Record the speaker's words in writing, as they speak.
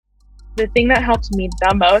The thing that helped me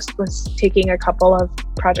the most was taking a couple of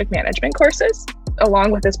project management courses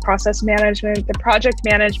along with this process management. The project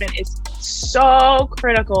management is so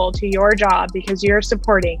critical to your job because you're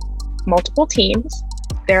supporting multiple teams.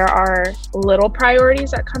 There are little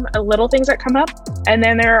priorities that come, little things that come up. And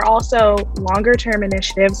then there are also longer term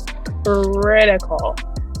initiatives, critical.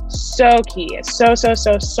 So key. It's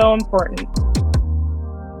so important.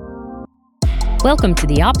 Welcome to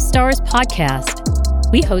the OpStars podcast.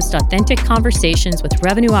 We host authentic conversations with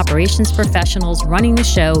revenue operations professionals running the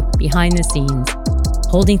show behind the scenes,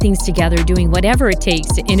 holding things together, doing whatever it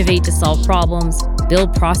takes to innovate to solve problems,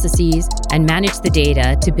 build processes, and manage the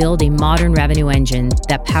data to build a modern revenue engine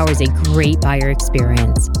that powers a great buyer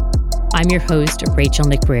experience. I'm your host, Rachel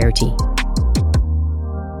McBrearty.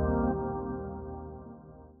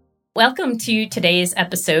 Welcome to today's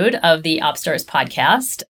episode of the OpStars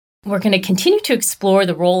podcast. We're going to continue to explore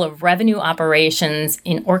the role of revenue operations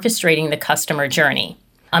in orchestrating the customer journey.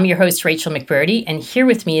 I'm your host, Rachel McBrearty, and here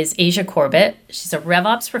with me is Asia Corbett. She's a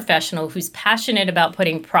RevOps professional who's passionate about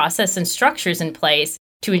putting process and structures in place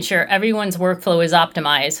to ensure everyone's workflow is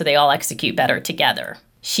optimized so they all execute better together.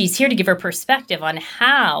 She's here to give her perspective on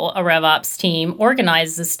how a RevOps team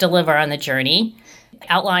organizes to deliver on the journey,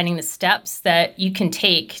 outlining the steps that you can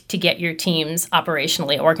take to get your teams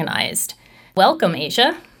operationally organized. Welcome,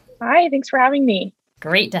 Asia. Hi, thanks for having me.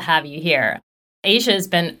 Great to have you here. Asia has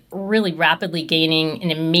been really rapidly gaining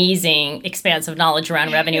an amazing expanse of knowledge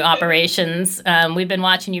around revenue operations. We've been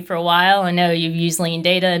watching you for a while. I know you've used lean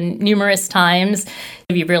data numerous times.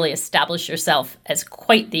 You've really established yourself as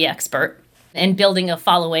quite the expert in building a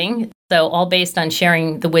following. So all based on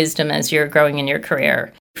sharing the wisdom as you're growing in your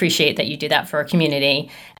career. Appreciate that you do that for our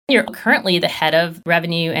community. You're currently the head of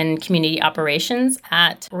revenue and community operations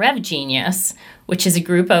at RevGenius, which is a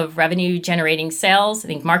group of revenue generating sales,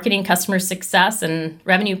 marketing, customer success, and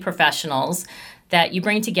revenue professionals that you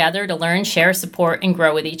bring together to learn, share, support, and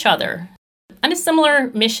grow with each other. On a similar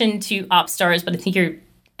mission to OpStars, but I think you're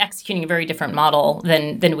executing a very different model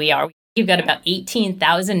than we are. You've got about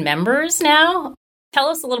 18,000 members now. Tell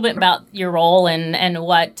us a little bit about your role and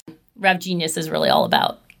what RevGenius is really all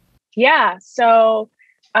about. Yeah, so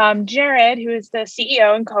Jared, who is the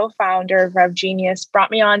CEO and co-founder of RevGenius, brought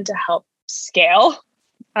me on to help scale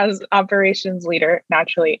as operations leader,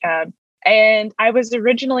 naturally. And I was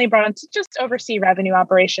originally brought on to just oversee revenue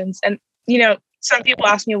operations. And, some people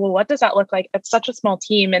ask me, well, what does that look like? It's such a small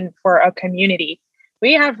team and for a community.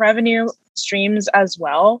 We have revenue streams as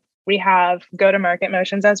well. We have go-to-market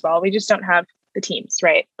motions as well. We just don't have the teams,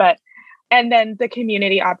 right? And then the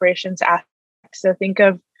community operations aspect. So think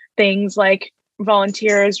of things like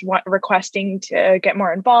volunteers requesting to get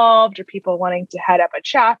more involved, or people wanting to head up a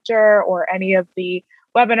chapter, or any of the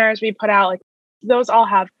webinars we put out. Like those all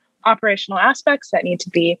have operational aspects that need to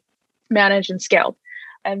be managed and scaled.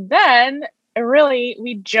 And then really,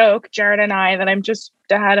 we joke, Jared and I, that I'm just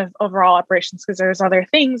the head of overall operations because there's other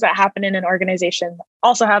things that happen in an organization that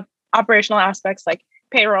also have operational aspects like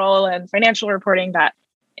payroll and financial reporting that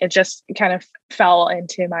it just kind of fell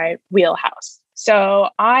into my wheelhouse. So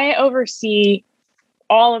I oversee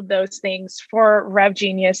all of those things for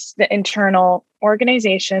RevGenius, the internal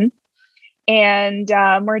organization. And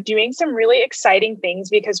we're doing some really exciting things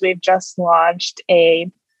because we've just launched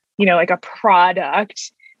a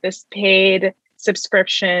product, this paid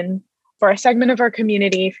subscription for a segment of our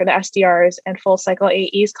community for the SDRs and full cycle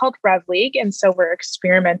AEs called RevLeague. And so we're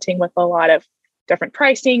experimenting with a lot of different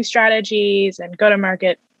pricing strategies and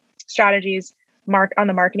go-to-market strategies on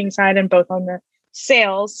the marketing side and both on the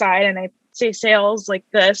sales side. And I say sales like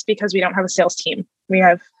this because we don't have a sales team. We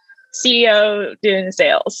have CEO doing the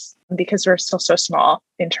sales because we're still so small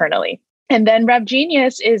internally. And then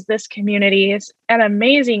RevGenius is this community. It's an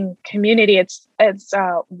amazing community. It's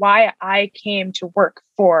why I came to work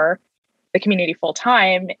for the community full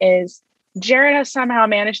time. Is Jared has somehow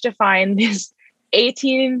managed to find these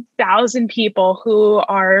 18,000 people who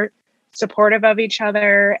are supportive of each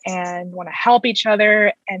other and want to help each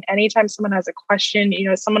other. And anytime someone has a question,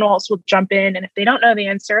 someone else will jump in. And if they don't know the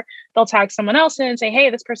answer, they'll tag someone else in and say, hey,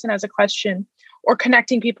 this person has a question, or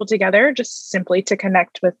connecting people together just simply to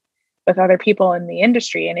connect with other people in the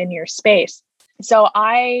industry and in your space. So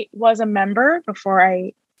I was a member before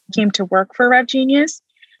I came to work for RevGenius,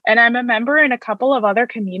 and I'm a member in a couple of other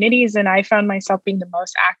communities. And I found myself being the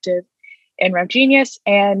most active in RevGenius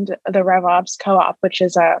and the RevOps Co-op, which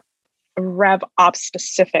is a RevOps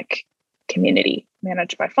specific community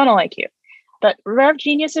managed by Funnel IQ. But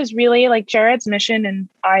RevGenius is really like Jared's mission, and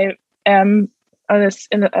I am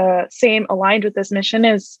same aligned with this mission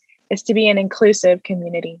is to be an inclusive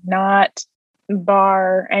community, not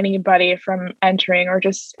bar anybody from entering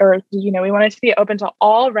we want it to be open to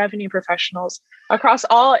all revenue professionals across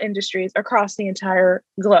all industries across the entire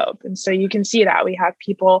globe. And so you can see that we have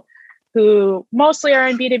people who mostly are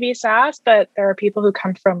in B2B SaaS, but there are people who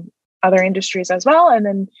come from other industries as well, and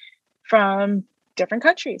then from different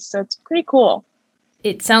countries. So it's pretty cool.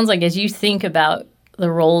 It sounds like as you think about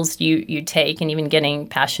the roles you take and even getting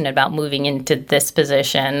passionate about moving into this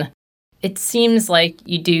position, it seems like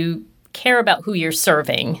you do care about who you're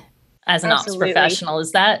serving as an Absolutely. ops professional.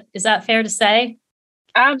 Is that fair to say?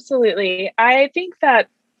 Absolutely. I think that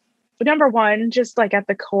number one, just like at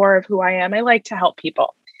the core of who I am, I like to help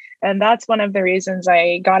people. And that's one of the reasons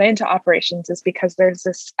I got into operations, is because there's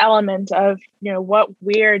this element of, what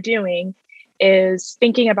we're doing is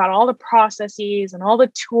thinking about all the processes and all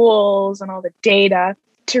the tools and all the data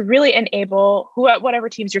to really enable whatever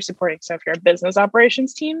teams you're supporting. So if you're a business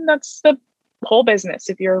operations team, that's the whole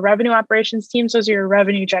business. If you're a revenue operations team, those are your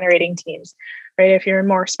revenue generating teams, right? If you're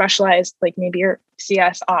more specialized, like maybe you're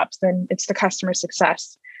CS ops, then it's the customer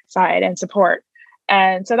success side and support.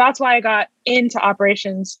 And so that's why I got into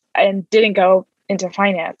operations and didn't go into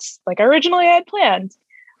finance like originally I had planned.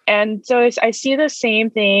 And so I see the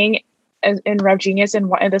same thing in RevGenius,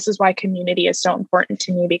 and this is why community is so important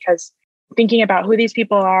to me, because thinking about who these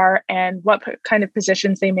people are and what kind of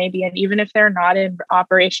positions they may be in, even if they're not in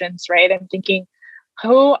operations, right? I'm thinking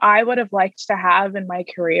who I would have liked to have in my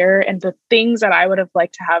career and the things that I would have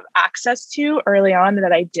liked to have access to early on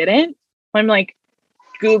that I didn't. I'm like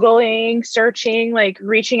Googling, searching, like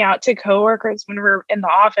reaching out to coworkers when we're in the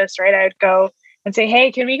office, right? I'd go and say,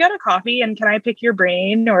 hey, can we go to coffee and can I pick your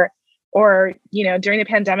brain? Or during the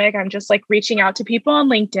pandemic, I'm just like reaching out to people on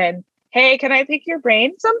LinkedIn. Hey, can I pick your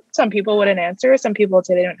brain? Some people wouldn't answer. Some people would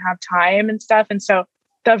say they don't have time and stuff. And so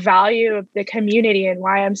the value of the community and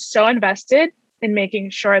why I'm so invested in making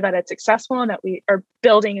sure that it's successful and that we are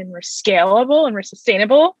building and we're scalable and we're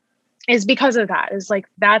sustainable is because of that. Is like,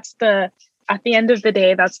 at the end of the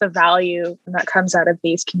day, that's the value that comes out of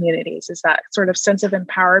these communities, is that sort of sense of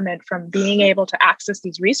empowerment from being able to access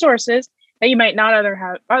these resources that you might not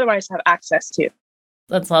otherwise have access to.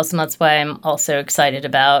 That's awesome. That's why I'm also excited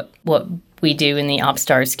about what we do in the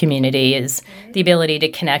OpStars community, is the ability to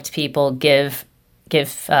connect people, give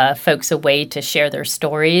folks a way to share their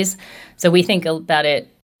stories. So we think about it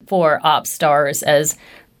for OpStars as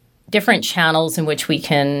different channels in which we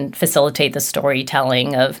can facilitate the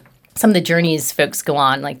storytelling of some of the journeys folks go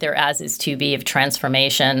on, like their as is to be of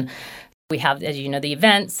transformation. We have, as you know, the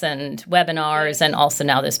events and webinars, and also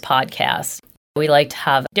now this podcast. We like to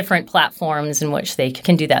have different platforms in which they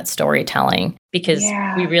can do that storytelling, because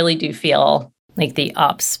we really do feel like the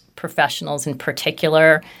ops professionals in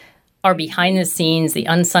particular are behind the scenes, the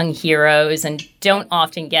unsung heroes, and don't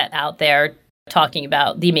often get out there talking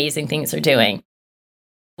about the amazing things they're doing.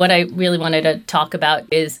 What I really wanted to talk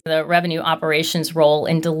about is the revenue operations role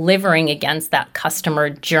in delivering against that customer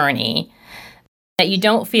journey. That you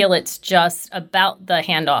don't feel it's just about the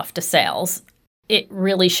handoff to sales. It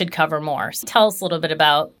really should cover more. So tell us a little bit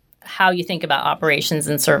about how you think about operations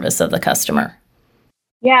and service of the customer.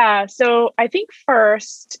 Yeah, so I think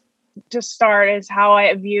first to start is how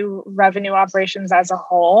I view revenue operations as a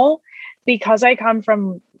whole, because I come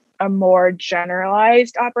from a more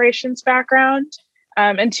generalized operations background.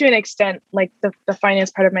 And to an extent, like the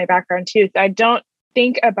finance part of my background too, I don't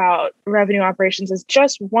think about revenue operations as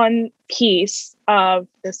just one piece of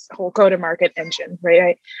this whole go-to-market engine,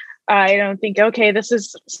 right? I don't think, okay, this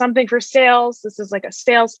is something for sales. This is like a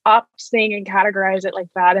sales ops thing, and categorize it like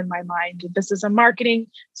that in my mind. This is a marketing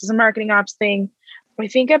ops thing. I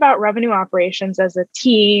think about revenue operations as a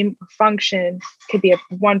team function, could be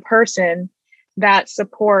one person that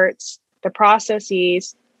supports the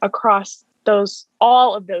processes across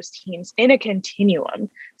all of those teams in a continuum.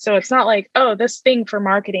 So it's not like, oh, this thing for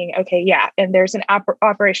marketing, okay, yeah, and there's an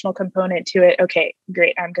operational component to it. Okay,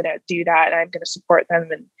 great, I'm going to do that. I'm going to support them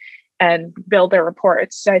and build their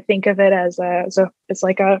reports. So I think of it as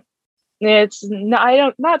it's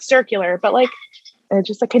not circular, but like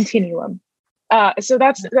just a continuum. So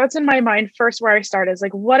that's in my mind first where I start, is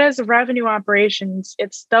like, what is revenue operations?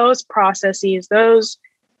 It's those processes, those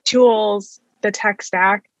tools, the tech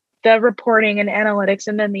stack, the reporting and analytics,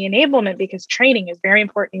 and then the enablement, because training is very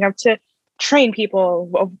important. You have to train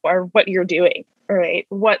people or what you're doing, right?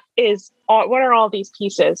 What are all these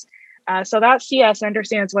pieces? So that CS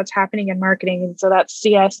understands what's happening in marketing. And so that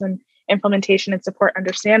CS and implementation and support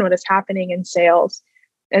understand what is happening in sales,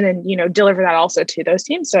 and then, deliver that also to those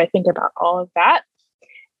teams. So I think about all of that.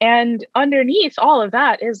 And underneath all of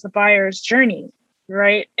that is the buyer's journey,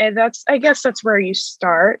 right? And I guess that's where you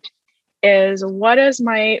start. is, what does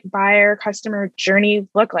my buyer customer journey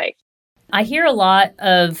look like? I hear a lot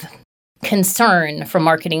of concern from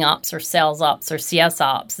marketing ops or sales ops or CS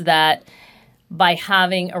ops that by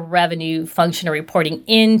having a revenue function or reporting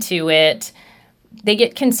into it, they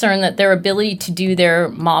get concerned that their ability to do their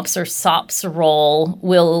MOPS or SOPS role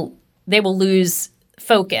will lose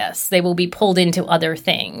focus. They will be pulled into other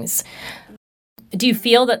things. Do you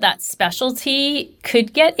feel that specialty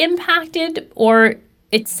could get impacted? Or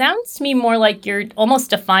it sounds to me more like you're almost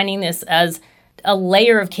defining this as a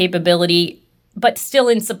layer of capability, but still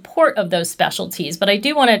in support of those specialties. But I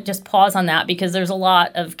do want to just pause on that because there's a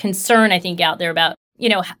lot of concern, I think, out there about,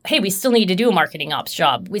 hey, we still need to do a marketing ops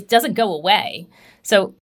job. It doesn't go away.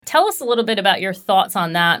 So tell us a little bit about your thoughts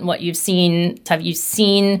on that and what you've seen. Have you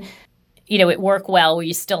seen, it work well where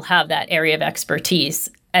you still have that area of expertise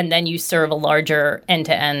and then you serve a larger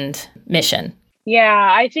end-to-end mission? Yeah,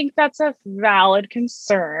 I think that's a valid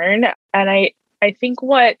concern. And I think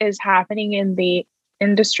what is happening in the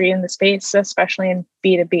industry, in the space, especially in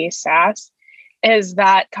B2B SaaS, is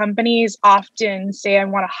that companies often say, I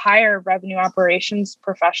want to hire a revenue operations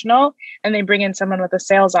professional, and they bring in someone with a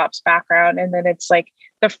sales ops background. And then it's like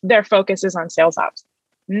their focus is on sales ops.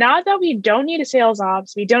 Not that we don't need a sales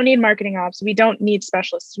ops, we don't need marketing ops, we don't need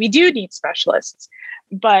specialists. We do need specialists.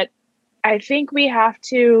 But I think we have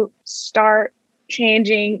to start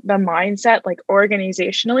changing the mindset, like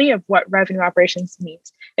organizationally, of what revenue operations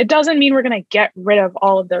means. It doesn't mean we're going to get rid of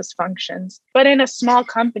all of those functions. But in a small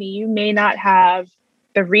company, you may not have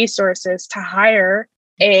the resources to hire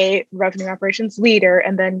a revenue operations leader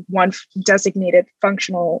and then one designated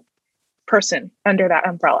functional person under that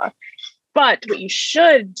umbrella. But what you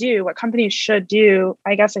should do, what companies should do,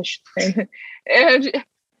 I guess I should say,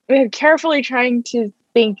 I'm carefully trying to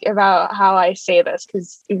think about how I say this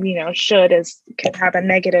because, should can have a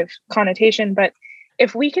negative connotation. But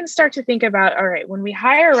if we can start to think about, all right, when we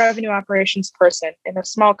hire a revenue operations person in a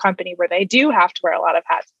small company where they do have to wear a lot of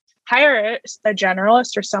hats, hire a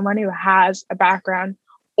generalist or someone who has a background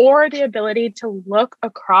or the ability to look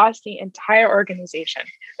across the entire organization.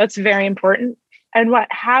 That's very important. And what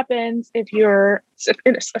happens if you're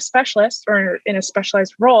a specialist or in a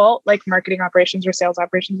specialized role, like marketing operations or sales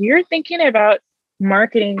operations, you're thinking about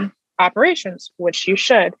marketing operations, which you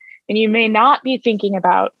should. And you may not be thinking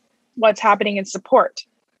about what's happening in support,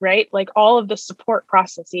 right? Like all of the support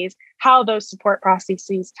processes, how those support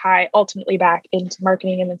processes tie ultimately back into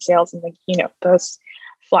marketing and then sales and those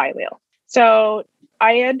flywheel. So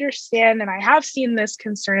I understand, and I have seen this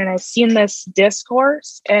concern and I've seen this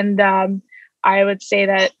discourse. And I would say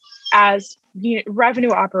that as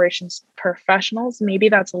revenue operations professionals, maybe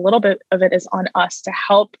that's a little bit of it is on us to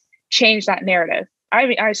help change that narrative. I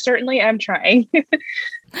mean, I certainly am trying.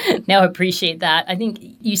 No, I appreciate that. I think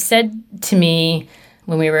you said to me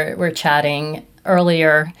when we were chatting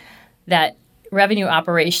earlier that revenue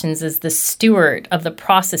operations is the steward of the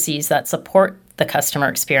processes that support the customer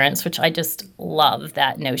experience, which I just love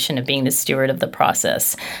that notion of being the steward of the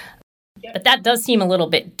process. Yep. But that does seem a little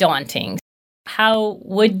bit daunting. How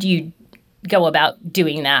would you go about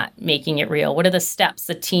doing that, making it real? What are the steps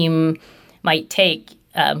the team might take,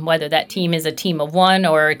 whether that team is a team of one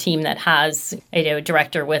or a team that has a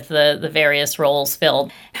director with the various roles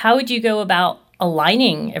filled? How would you go about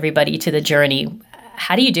aligning everybody to the journey?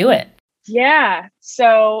 How do you do it? Yeah,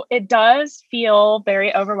 so it does feel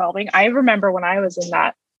very overwhelming. I remember when I was in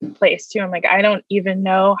that place too. I'm like, I don't even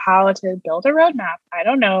know how to build a roadmap. I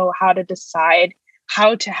don't know how to decide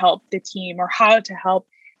how to help the team or how to help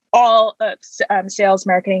all sales,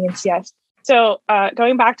 marketing, and CS. So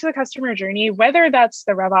going back to the customer journey, whether that's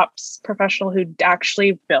the RevOps professional who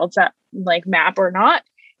actually builds that map or not,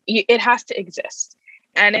 it has to exist.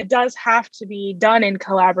 And it does have to be done in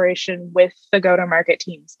collaboration with the go-to-market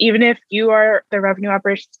teams. Even if you are the revenue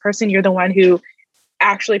operations person, you're the one who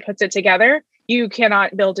actually puts it together. You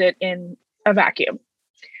cannot build it in a vacuum.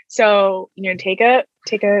 So,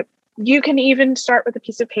 you can even start with a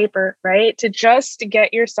piece of paper, right? To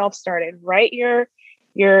get yourself started, right?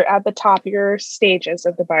 You're at the top of your stages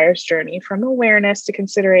of the buyer's journey, from awareness to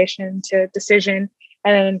consideration to decision.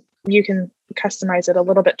 And then you can customize it a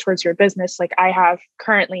little bit towards your business. Like I have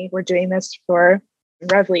currently, we're doing this for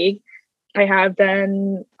RevLeague. I have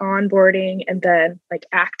then onboarding and then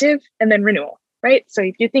active and then renewal, right? So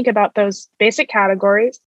if you think about those basic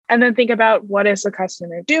categories and then think about what is the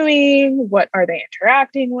customer doing? What are they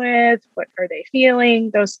interacting with? What are they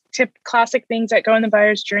feeling? Those classic things that go in the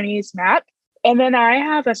buyer's journeys map. And then I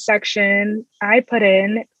have a section I put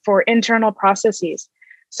in for internal processes.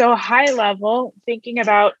 So high level, thinking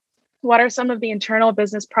about what are some of the internal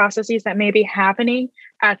business processes that may be happening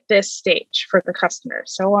at this stage for the customer.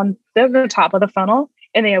 So on the top of the funnel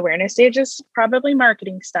in the awareness stage is probably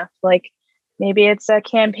marketing stuff. Like maybe it's a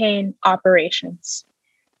campaign operations.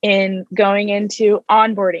 In going into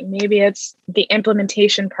onboarding, maybe it's the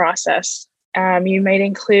implementation process. You might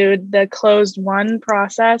include the closed won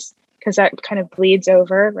process because that kind of bleeds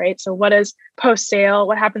over, right? So what is post-sale?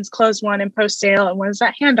 What happens closed won and post-sale? And what is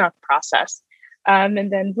that handoff process?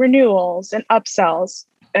 And then renewals and upsells.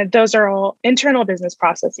 Those are all internal business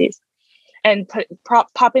processes, and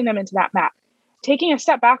popping them into that map. Taking a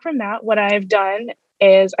step back from that, what I've done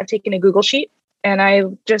is I've taken a Google Sheet and I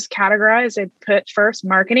just categorize. I put first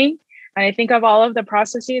marketing, and I think of all of the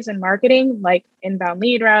processes in marketing, like inbound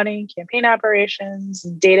lead routing, campaign operations,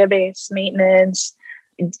 database maintenance,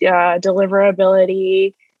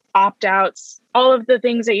 deliverability, opt-outs, all of the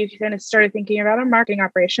things that you kind of started thinking about in marketing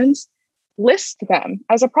operations. List them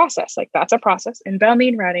as a process. Like that's a process, inbound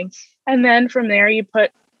lead routing. And then from there, you put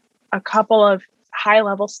a couple of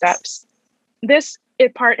high-level steps. This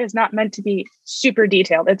part is not meant to be super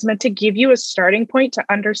detailed. It's meant to give you a starting point to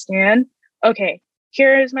understand, okay,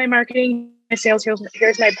 here's my marketing, my sales,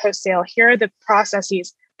 here's my post-sale. Here are the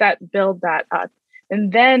processes that build that up.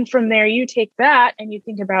 And then from there, you take that and you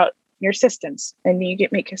think about your systems and you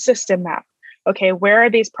make a system map. Okay, where are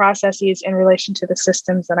these processes in relation to the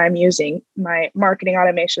systems that I'm using? My marketing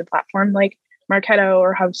automation platform like Marketo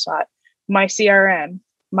or HubSpot, my CRM,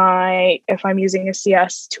 if I'm using a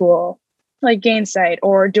CS tool like Gainsight,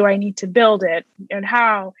 or do I need to build it, and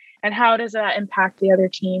how does that impact the other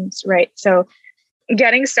teams, right? So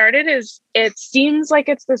getting started it seems like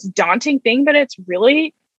it's this daunting thing, but it's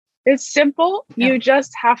simple. Yeah. You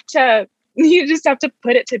just have to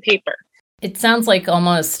put it to paper. It sounds like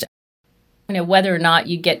almost, whether or not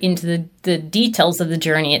you get into the details of the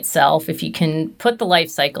journey itself, if you can put the life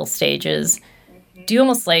cycle stages, do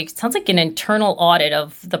almost sounds like an internal audit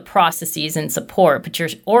of the processes and support, but you're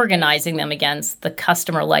organizing them against the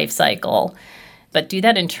customer life cycle. But do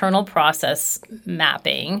that internal process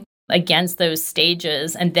mapping against those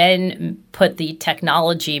stages and then put the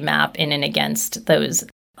technology map in and against those.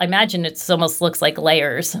 I imagine it almost looks like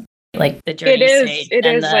layers, like the journey stage. It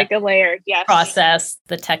is like a layer, yes. Process,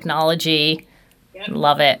 the technology. Yep.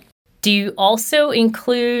 Love it. Do you also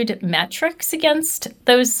include metrics against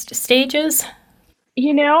those stages?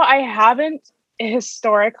 I haven't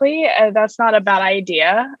historically. That's not a bad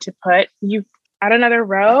idea to put. You add another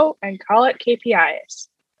row and call it KPIs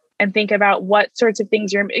and think about what sorts of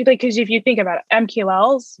things you're like. Because if you think about it,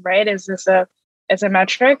 MQLs, right? Is a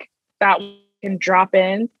metric that you can drop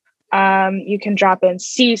in? You can drop in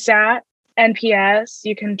CSAT, NPS.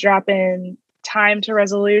 You can drop in time to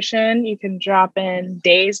resolution. You can drop in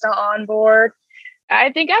days to onboard. I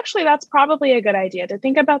think actually that's probably a good idea to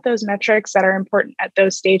think about those metrics that are important at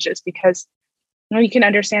those stages, because you can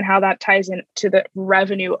understand how that ties into the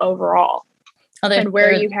revenue overall and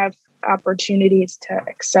where you have opportunities to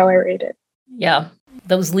accelerate it. Yeah.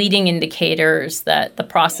 Those leading indicators that the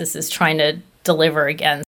process is trying to deliver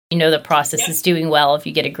against. The process is doing well if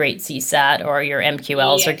you get a great CSAT or your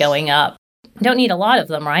MQLs are going up. You don't need a lot of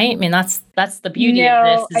them, right? I mean, that's the beauty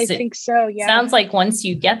of this. I think so, yeah. Sounds like once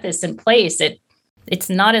you get this in place, it's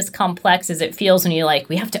not as complex as it feels when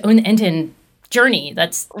we have to own the end-to-end journey.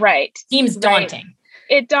 That's right. Seems daunting.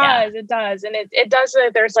 It does. Yeah. It does. And it does.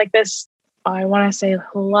 There's like this, I want to say,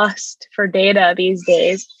 lust for data these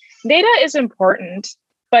days. Data is important,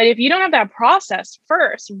 but if you don't have that process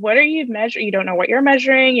first, what are you measuring? You don't know what you're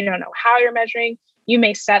measuring. You don't know how you're measuring. You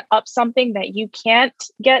may set up something that you can't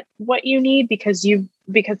get what you need because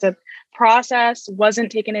the process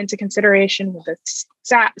wasn't taken into consideration when the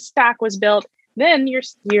stack was built. Then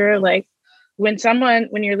you're like, when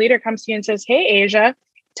your leader comes to you and says, "Hey, Asia,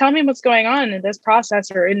 tell me what's going on in this process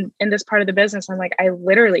or in this part of the business." I'm like, I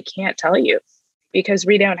literally can't tell you because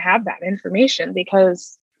we don't have that information,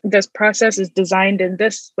 because this process is designed in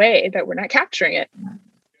this way that we're not capturing it.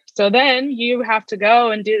 So then you have to go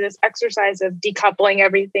and do this exercise of decoupling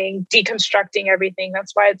everything, deconstructing everything.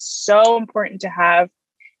 That's why it's so important to have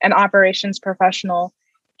an operations professional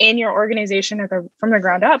in your organization from the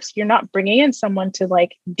ground up. So you're not bringing in someone to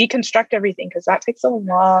deconstruct everything, because that takes a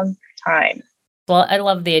long time. Well, I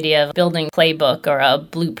love the idea of building a playbook or a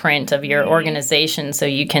blueprint of your organization so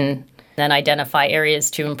you can then identify areas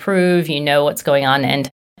to improve, what's going on. And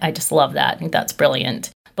I just love that. I think that's brilliant.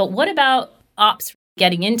 But what about ops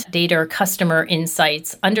getting into data or customer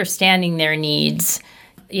insights, understanding their needs,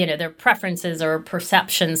 their preferences or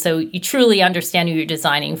perceptions, so you truly understand who you're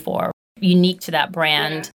designing for, unique to that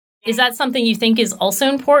brand? Yeah. Is that something you think is also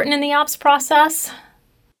important in the ops process?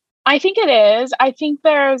 I think it is. I think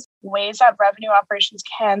there's ways that revenue operations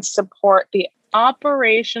can support the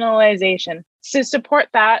Operationalization. To support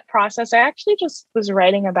that process, I actually just was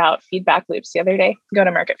writing about feedback loops the other day,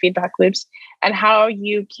 go-to-market feedback loops, and how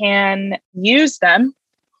you can use them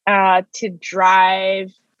to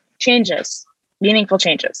drive changes, meaningful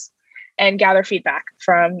changes, and gather feedback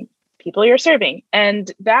from people you're serving.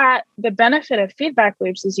 And that the benefit of feedback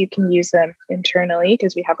loops is you can use them internally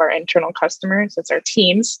because we have our internal customers, that's our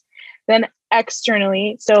teams, then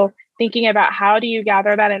externally. So thinking about how do you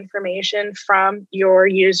gather that information from your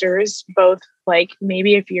users, both like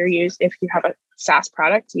maybe if you have a SaaS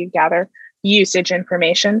product, you gather usage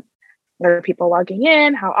information. Are people logging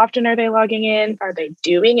in? How often are they logging in? Are they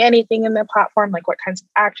doing anything in the platform? Like what kinds of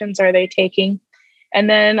actions are they taking? And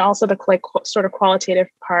then also the sort of qualitative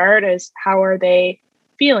part is how are they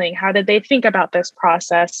feeling? How did they think about this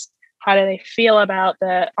process? How do they feel about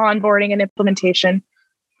the onboarding and implementation?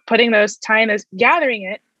 Putting those time as gathering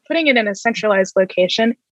it, putting it in a centralized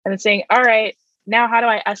location, and then saying, all right, now how do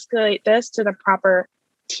I escalate this to the proper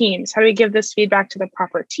teams? How do we give this feedback to the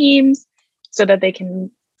proper teams so that they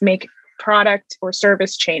can make product or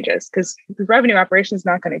service changes? Because the revenue operation is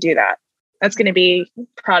not going to do that. That's going to be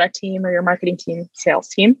product team or your marketing team, sales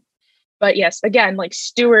team. But yes, again, like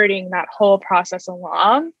stewarding that whole process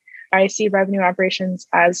along, I see revenue operations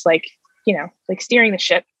as like steering the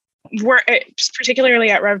ship. We're particularly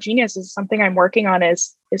at RevGenius is something I'm working on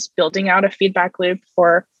is building out a feedback loop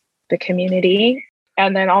for the community,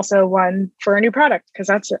 and then also one for a new product because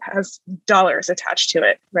that has dollars attached to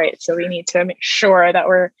it, right? So we need to make sure that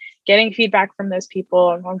we're getting feedback from those people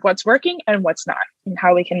on what's working and what's not, and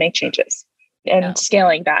how we can make changes and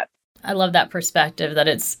scaling that. I love that perspective but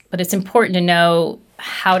it's important to know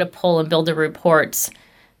how to pull and build the reports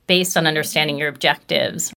based on understanding your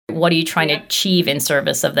objectives. What are you trying to achieve in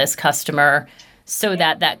service of this customer so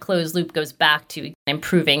that closed loop goes back to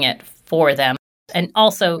improving it for them? And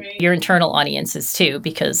also your internal audiences too,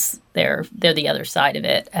 because they're the other side of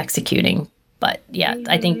it, executing. But yeah,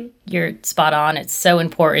 I think you're spot on. It's so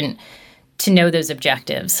important to know those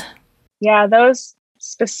objectives. Yeah, those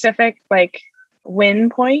specific like win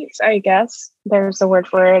points, I guess. There's a word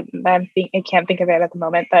for it. I can't think of it at the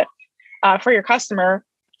moment, but for your customer.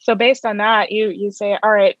 So based on that, you say,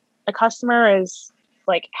 all right, a customer is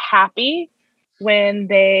like happy when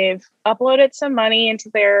they've uploaded some money into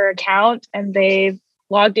their account and they've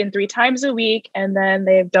logged in 3 times a week and then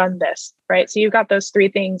they've done this, right? So you've got those 3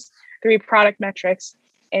 things, 3 product metrics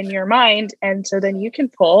in your mind. And so then you can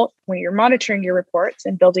pull, when you're monitoring your reports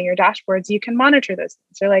and building your dashboards, you can monitor those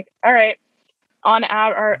things. You're like, all right,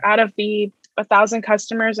 out of the 1,000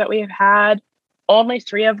 customers that we've had, only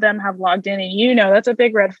 3 of them have logged in, and that's a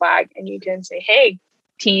big red flag. And you can say, hey,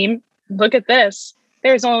 team, look at this.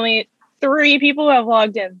 There's only 3 people who have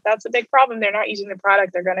logged in. That's a big problem. They're not using the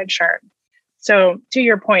product. They're going to churn. So to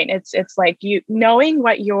your point, it's like you knowing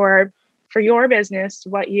what for your business,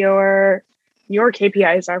 what your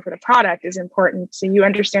KPIs are for the product is important. So you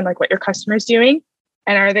understand like what your customer's doing,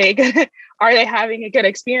 and are they having a good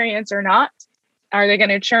experience or not? Are they going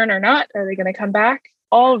to churn or not? Are they going to come back?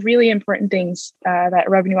 All really important things that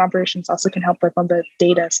revenue operations also can help with on the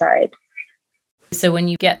data side. So when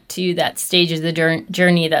you get to that stage of the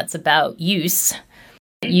journey that's about use,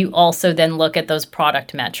 you also then look at those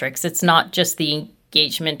product metrics. It's not just the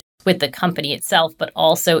engagement with the company itself, but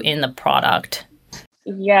also in the product.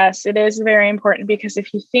 Yes, it is very important because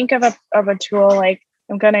if you think of a tool, like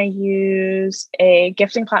I'm going to use a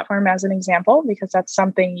gifting platform as an example, because that's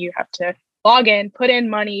something you have to log in, put in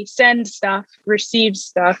money, send stuff, receive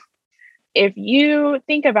stuff. If you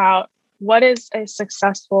think about what is a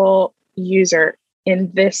successful user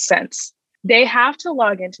in this sense, they have to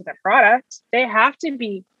log into the product. They have to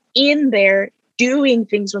be in there doing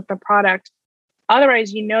things with the product.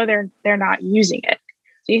 Otherwise, they're not using it.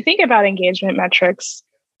 So you think about engagement metrics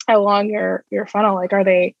along your funnel. Like, are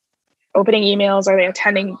they opening emails? Are they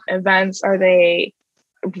attending events? Are they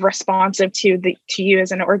responsive to you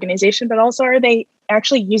as an organization? But also, are they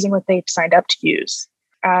actually using what they've signed up to use?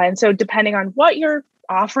 And so depending on what your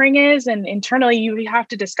offering is, and internally, you have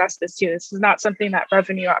to discuss this too. This is not something that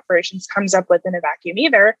revenue operations comes up with in a vacuum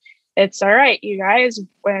either. It's all right, you guys,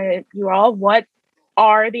 what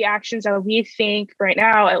are the actions that we think right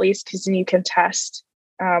now, at least, because then you can test.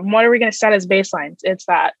 What are we going to set as baselines? It's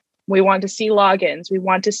that we want to see logins, we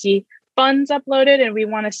want to see funds uploaded, and we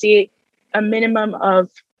want to see a minimum of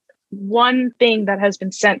one thing that has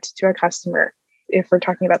been sent to a customer. If we're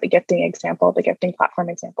talking about the gifting example, the gifting platform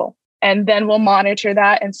example. And then we'll monitor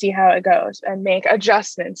that and see how it goes and make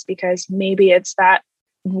adjustments, because maybe it's that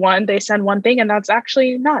they send one thing and that's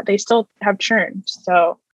actually not, they still have churn.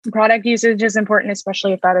 So product usage is important,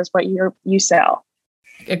 especially if that is what you sell.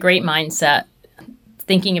 A great mindset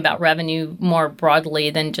thinking about revenue more broadly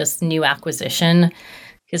than just new acquisition.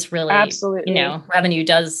 Because really, absolutely, revenue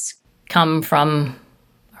does come from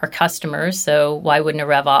our customers. So why wouldn't a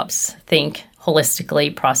RevOps think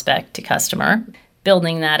holistically prospect to customer?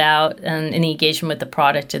 Building that out and in the engagement with the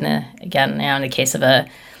product, in the case of a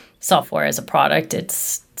software as a product,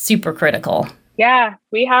 it's super critical. Yeah,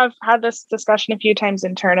 we have had this discussion a few times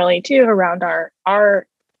internally too around our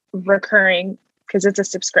recurring, because it's a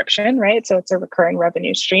subscription, right? So it's a recurring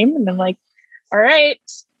revenue stream. And then like, all right,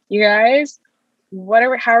 you guys,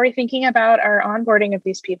 how are we thinking about our onboarding of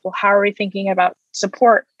these people? How are we thinking about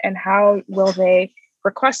support, and how will they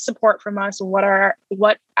request support from us? What are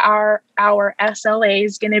our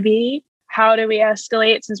SLAs going to be? How do we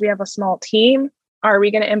escalate since we have a small team? Are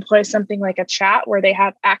we going to employ something like a chat where they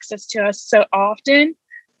have access to us so often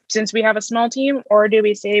since we have a small team? Or do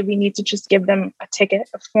we say we need to just give them a ticket,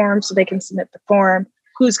 a form, so they can submit the form?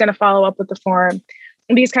 Who's going to follow up with the form?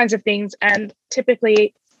 And these kinds of things. And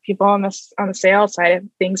typically people on the sales side of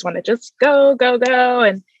things want to just go.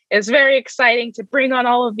 And it's very exciting to bring on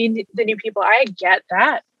all of the new people. I get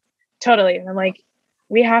that. Totally. And I'm like,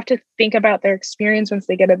 we have to think about their experience once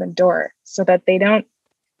they get in the door so that they don't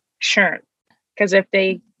churn. Because if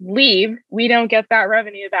they leave, we don't get that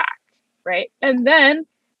revenue back, right? And then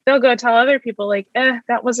they'll go tell other people like,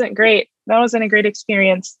 that wasn't great. That wasn't a great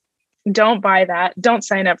experience. Don't buy that. Don't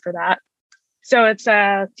sign up for that. So it's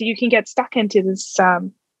you can get stuck into this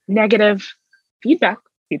negative feedback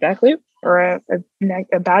loop, or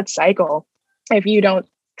a bad cycle if you don't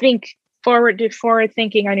think forward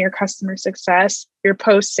thinking on your customer success, your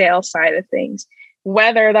post-sale side of things,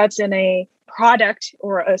 whether that's in a product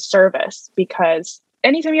or a service. Because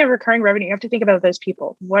anytime you have recurring revenue, you have to think about those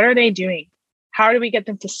people. What are they doing? How do we get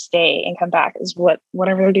them to stay and come back? Is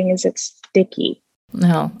whatever they're doing, is it sticky?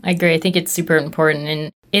 No, I agree. I think it's super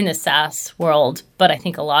important in the SaaS world, but I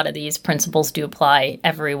think a lot of these principles do apply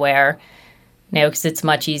everywhere. Because it's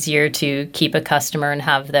much easier to keep a customer and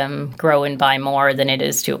have them grow and buy more than it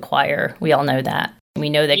is to acquire. We all know that. We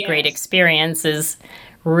know that great experience is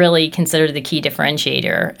really considered the key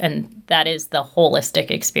differentiator, and that is the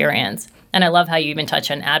holistic experience. And I love how you even touch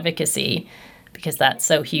on advocacy, because that's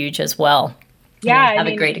so huge as well. Yeah, have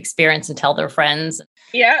a great experience and tell their friends.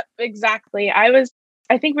 Yeah, exactly. I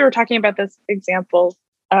think we were talking about this example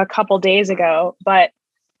a couple days ago, but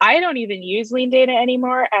I don't even use lean data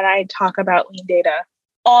anymore. And I talk about lean data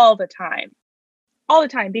all the time,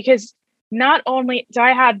 because not only do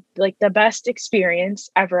I had like the best experience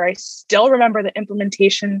ever, I still remember the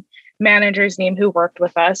implementation manager's name who worked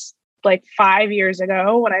with us like 5 years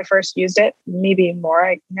ago when I first used it, maybe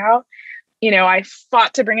more now. I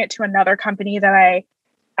fought to bring it to another company that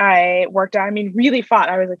I worked at. I mean, really fought.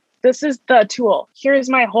 I was like, this is the tool. Here's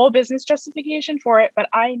my whole business justification for it, but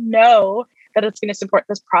I know that it's going to support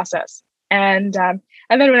this process. And then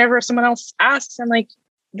whenever someone else asks, I'm like,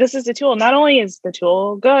 this is the tool. Not only is the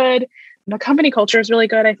tool good, the company culture is really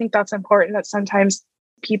good. I think that's important, that sometimes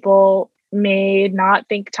people may not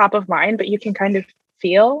think top of mind, but you can kind of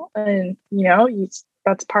feel, and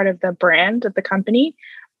that's part of the brand of the company.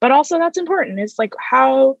 But also that's important. It's like,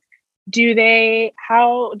 how do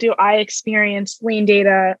I experience lean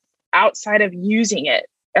data outside of using it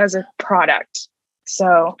as a product?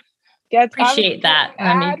 So appreciate that.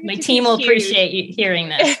 My team will appreciate you hearing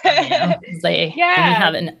this. They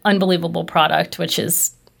have an unbelievable product, which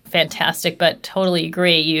is fantastic, but totally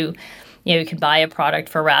agree. You can buy a product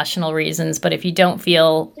for rational reasons, but if you don't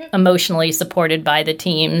feel emotionally supported by the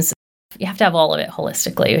teams, you have to have all of it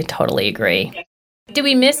holistically. I totally agree. Did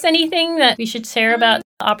we miss anything that we should share about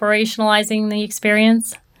operationalizing the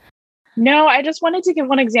experience? No, I just wanted to give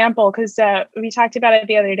one example, because we talked about it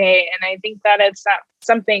the other day, and I think that it's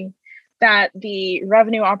something that the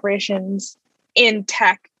revenue operations in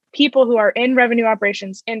tech, people who are in revenue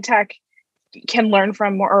operations in tech, can learn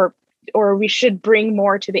from more, or we should bring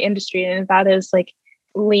more to the industry. And that is like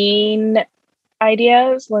lean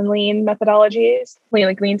ideas, lean methodologies,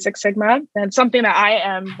 like Lean Six Sigma. And something that I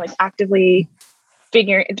am like actively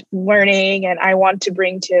learning, and I want to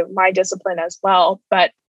bring to my discipline as well.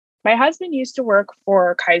 But my husband used to work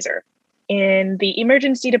for Kaiser in the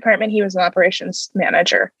emergency department. He was an operations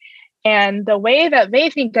manager. And the way that they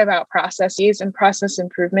think about processes and process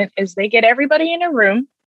improvement is they get everybody in a room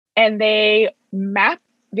and they map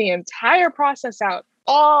the entire process out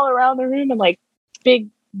all around the room in like big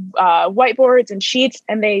whiteboards and sheets.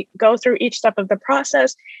 And they go through each step of the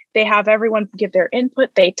process. They have everyone give their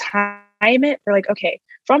input. They time it. They're like, okay,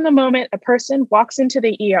 from the moment a person walks into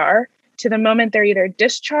the ER to the moment they're either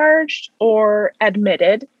discharged or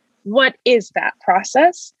admitted, what is that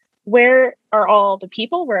process? where are all the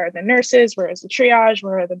people? Where are the nurses? Where is the triage?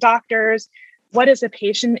 Where are the doctors? What is the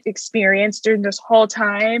patient experience during this whole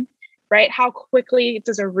time, right? How quickly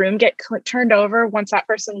does a room get turned over once that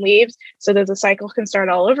person leaves so that the cycle can start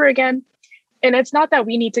all over again? And it's not that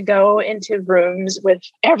we need to go into rooms with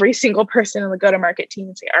every single person in the go-to-market team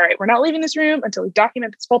and say, all right, we're not leaving this room until we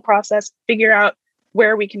document this whole process, figure out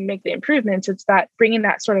where we can make the improvements. It's that bringing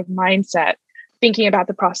that sort of mindset, thinking about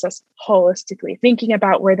the process holistically, thinking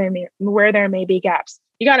about where there may be gaps.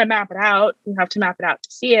 You got to map it out. You have to map it out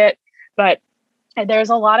to see it. But there's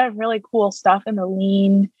a lot of really cool stuff in the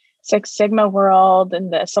Lean Six Sigma world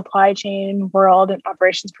and the supply chain world and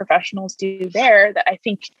operations professionals do there that I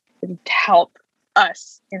think would help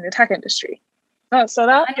us in the tech industry. Oh, so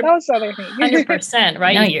that was the other thing. 100%,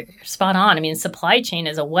 right? No, you're spot on. I mean, supply chain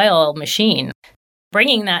is a well-oiled machine.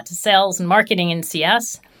 Bringing that to sales and marketing and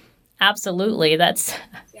CS, absolutely. That's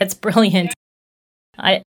brilliant.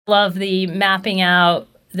 I love the mapping out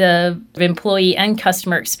the employee and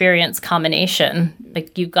customer experience combination.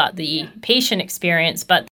 Like you've got the patient experience,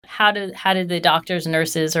 but how do the doctors,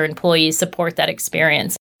 nurses, or employees support that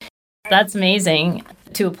experience? That's amazing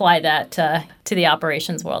to apply that to the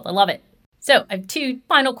operations world. I love it. So I have two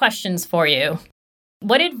final questions for you.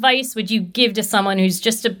 What advice would you give to someone who's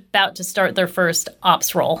just about to start their first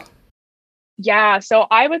ops role? Yeah, so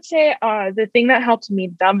I would say the thing that helped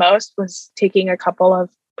me the most was taking a couple of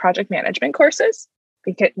project management courses,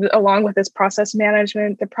 because along with this process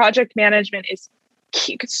management, the project management is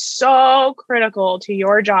so critical to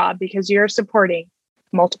your job because you're supporting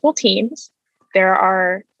multiple teams. There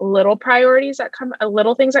are little things that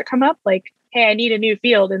come up, like, hey, I need a new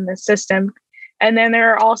field in this system. And then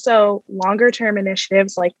there are also longer term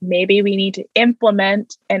initiatives, like maybe we need to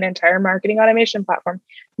implement an entire marketing automation platform.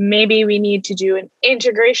 Maybe we need to do an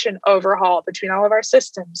integration overhaul between all of our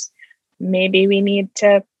systems. Maybe we need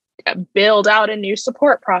to build out a new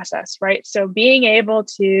support process, right? So being able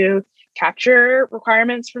to capture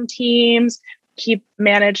requirements from teams,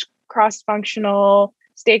 manage cross-functional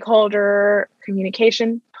stakeholder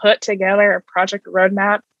communication, put together a project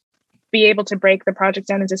roadmap, be able to break the project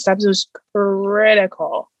down into steps was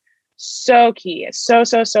critical. So key. It's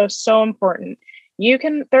so important.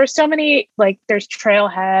 There's so many, like there's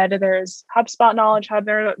Trailhead, there's HubSpot Knowledge Hub,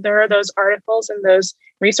 there are those articles and those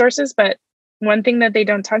resources, but one thing that they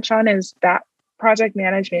don't touch on is that project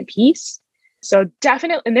management piece. So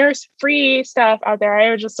definitely, and there's free stuff out there.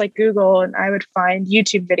 I would just like Google and I would find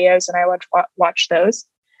YouTube videos and I would watch those.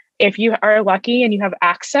 If you are lucky and you have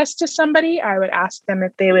access to somebody, I would ask them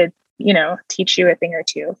if they would, teach you a thing or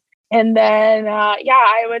two. And then,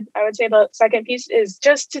 I would say the second piece is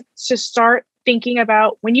just to start thinking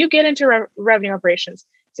about when you get into revenue operations.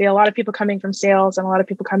 See a lot of people coming from sales and a lot of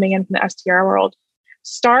people coming in from the SDR world.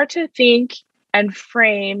 Start to think and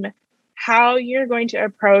frame how you're going to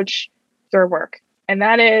approach your work. And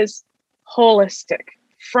that is holistic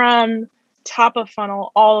from top of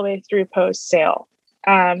funnel all the way through post sale.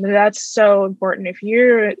 That's so important. If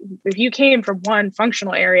you came from one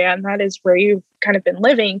functional area and that is where you've kind of been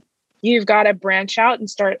living, you've got to branch out and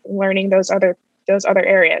start learning those other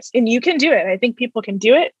areas. And you can do it. I think people can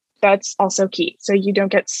do it. That's also key. So you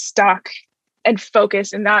don't get stuck and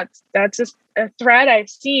focus. And that's just a thread I've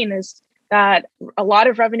seen is that a lot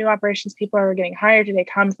of revenue operations people are getting hired and they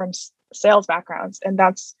come from sales backgrounds. And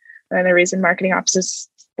that's the reason marketing ops is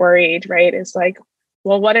worried, right? Is like,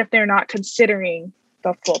 well, what if they're not considering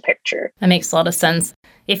the full picture? That makes a lot of sense.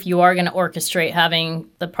 If you are going to orchestrate, having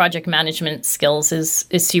the project management skills is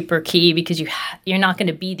super key because you're not going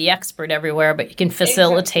to be the expert everywhere, but you can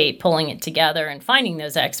facilitate pulling it together and finding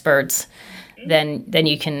those experts. Then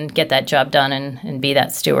you can get that job done and be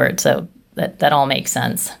that steward. So that all makes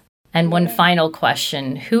sense. And one final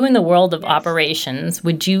question, who in the world of operations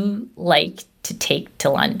would you like to take to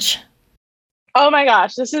lunch? Oh my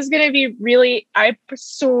gosh, this is going to be really, I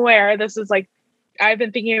swear this is like, I've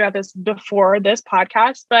been thinking about this before this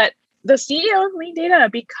podcast, but the CEO of Lean Data,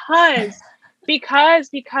 because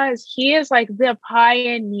he is like the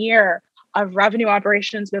pioneer of revenue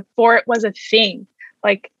operations before it was a thing.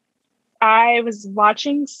 Like I was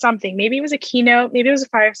watching something, maybe it was a keynote, maybe it was a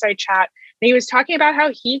fireside chat. And he was talking about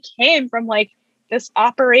how he came from like this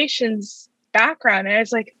operations background. And I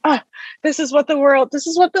was like, this is what the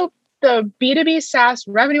B2B SaaS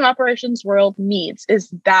revenue operations world needs, is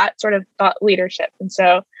that sort of thought leadership. And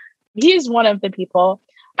so he's one of the people.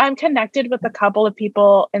 I'm connected with a couple of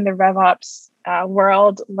people in the RevOps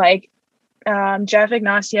world, like Jeff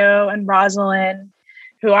Ignacio and Rosalind,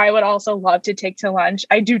 who I would also love to take to lunch.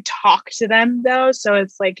 I do talk to them though. So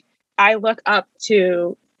it's like, I look up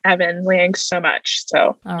to Evan Lang so much.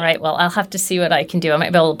 So, all right. Well, I'll have to see what I can do. I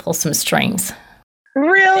might be able to pull some strings.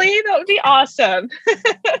 really? That would be awesome.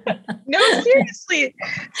 No,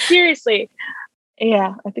 seriously.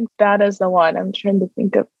 Yeah, I think that is the one. I'm trying to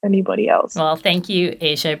think of anybody else. Well, thank you,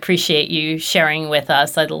 Asia. I appreciate you sharing with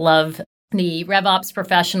us. I love the RevOps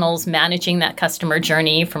professionals managing that customer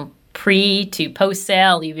journey from pre to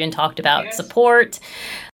post-sale. You even talked about support,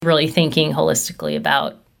 really thinking holistically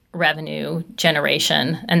about revenue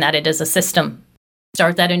generation and that it is a system.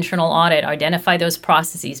 Start that internal audit, identify those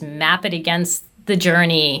processes, map it against the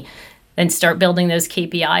journey, then start building those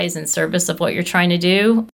KPIs in service of what you're trying to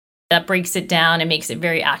do. That breaks it down and makes it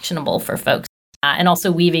very actionable for folks. And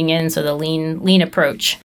also weaving in the lean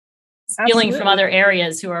approach. Stealing from other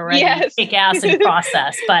areas who are ready to kick ass and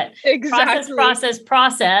process. But exactly.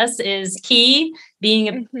 process is key. Being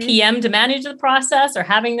a PM to manage the process or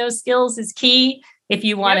having those skills is key if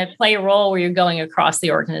you want to play a role where you're going across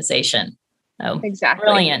the organization. So, exactly.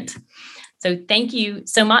 Brilliant. So thank you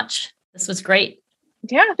so much. This was great.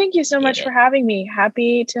 Yeah, thank you so much for having me.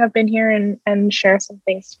 Happy to have been here and share some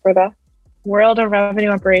things for the world of revenue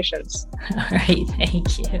operations. All right,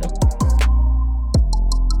 thank you.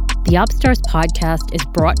 The OpsStars podcast is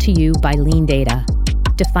brought to you by Lean Data.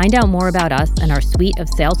 To find out more about us and our suite of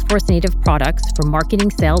Salesforce native products for marketing,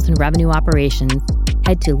 sales, and revenue operations,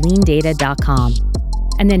 head to leandata.com.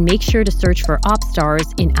 And then make sure to search for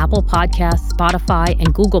OpsStars in Apple Podcasts, Spotify,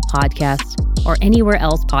 and Google Podcasts, or anywhere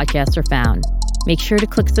else podcasts are found. Make sure to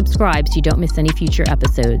click subscribe so you don't miss any future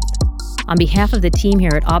episodes. On behalf of the team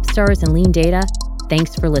here at OpsStars and Lean Data,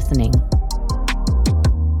 thanks for listening.